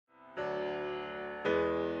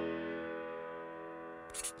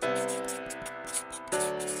Hi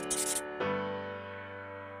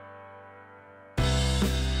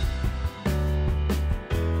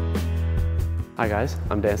guys,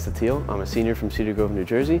 I'm Dan Steele. I'm a senior from Cedar Grove, New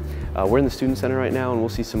Jersey. We're in the Student Center right now and we'll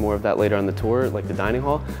see some more of that later on the tour, like the dining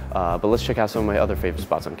hall. But let's check out some of my other favorite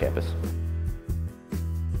spots on campus.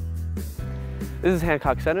 This is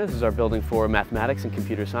Hancock Center. This is our building for mathematics and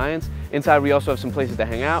computer science. Inside we also have some places to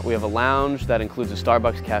hang out. We have a lounge that includes a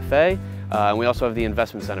Starbucks cafe. And we also have the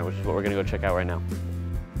Investment Center, which is what we're going to go check out right now.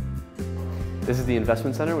 This is the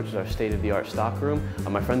Investment Center, which is our state-of-the-art stock room.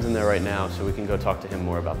 My friend's in there right now, so we can go talk to him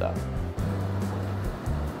more about that.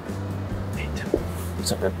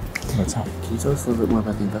 What's up, Ed? What's up? Can you tell us a little bit more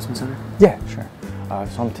about the Investment Center? Yeah, sure.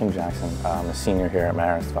 So I'm Tim Jackson. I'm a senior here at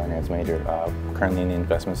Marist, finance major. Currently in the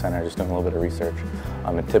Investment Center, just doing a little bit of research.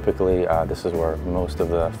 And typically, this is where most of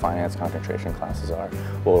the finance concentration classes are,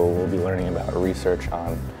 where we'll be learning about research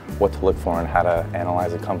on what to look for and how to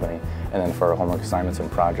analyze a company. And then for our homework assignments and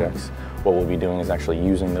projects, what we'll be doing is actually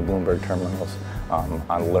using the Bloomberg terminals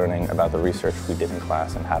on learning about the research we did in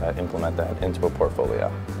class and how to implement that into a portfolio.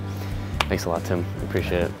 Thanks a lot, Tim.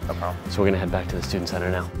 Appreciate it. No problem. So we're going to head back to the Student Center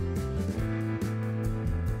now.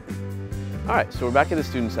 All right, so we're back at the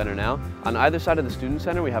Student Center now. On either side of the Student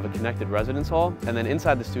Center, we have a connected residence hall, and then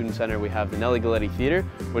inside the Student Center, we have the Nellie Galletti Theater,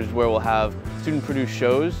 which is where we'll have student-produced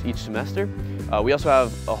shows each semester. We also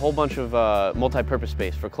have a whole bunch of multi-purpose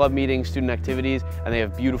space for club meetings, student activities, and they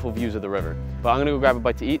have beautiful views of the river. But I'm gonna go grab a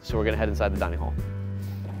bite to eat, so we're gonna head inside the dining hall.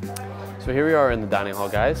 So here we are in the dining hall,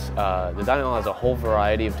 guys. The dining hall has a whole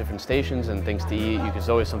variety of different stations and things to eat. There's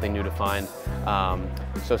always something new to find.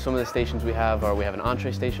 So some of the stations we have are, we have an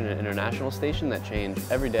entree station and an international station that change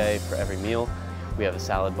every day for every meal. We have a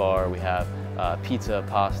salad bar, we have pizza,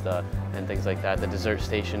 pasta, and things like that. The dessert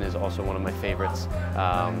station is also one of my favorites.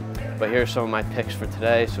 But here are some of my picks for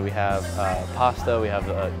today. So we have pasta, we have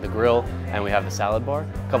the grill, and we have the salad bar.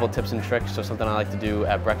 A couple tips and tricks. So something I like to do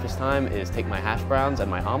at breakfast time is take my hash browns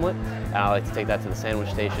and my omelet, and I like to take that to the sandwich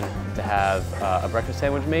station to have a breakfast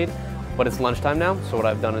sandwich made. But it's lunchtime now, so what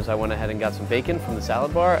I've done is I went ahead and got some bacon from the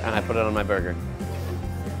salad bar and I put it on my burger.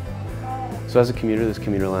 So as a commuter, this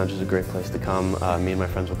commuter lounge is a great place to come. Me and my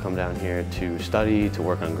friends will come down here to study, to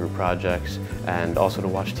work on group projects, and also to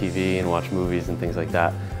watch TV and watch movies and things like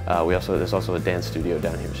that. There's also a dance studio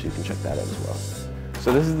down here, so you can check that out as well.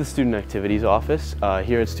 So this is the Student Activities office.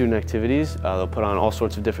 Here at Student Activities, they'll put on all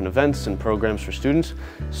sorts of different events and programs for students.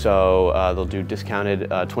 So they'll do discounted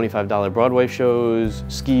 $25 Broadway shows,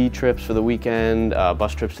 ski trips for the weekend,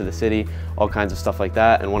 bus trips to the city, all kinds of stuff like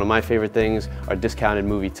that. And one of my favorite things are discounted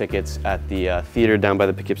movie tickets at the theater down by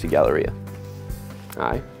the Poughkeepsie Galleria.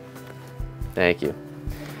 Hi. Thank you.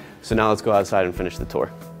 So now let's go outside and finish the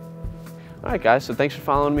tour. All right, guys, so thanks for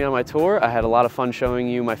following me on my tour. I had a lot of fun showing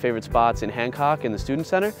you my favorite spots in Hancock and the Student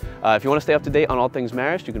Center. If you want to stay up to date on all things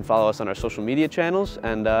Marist, you can follow us on our social media channels,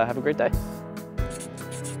 and have a great day.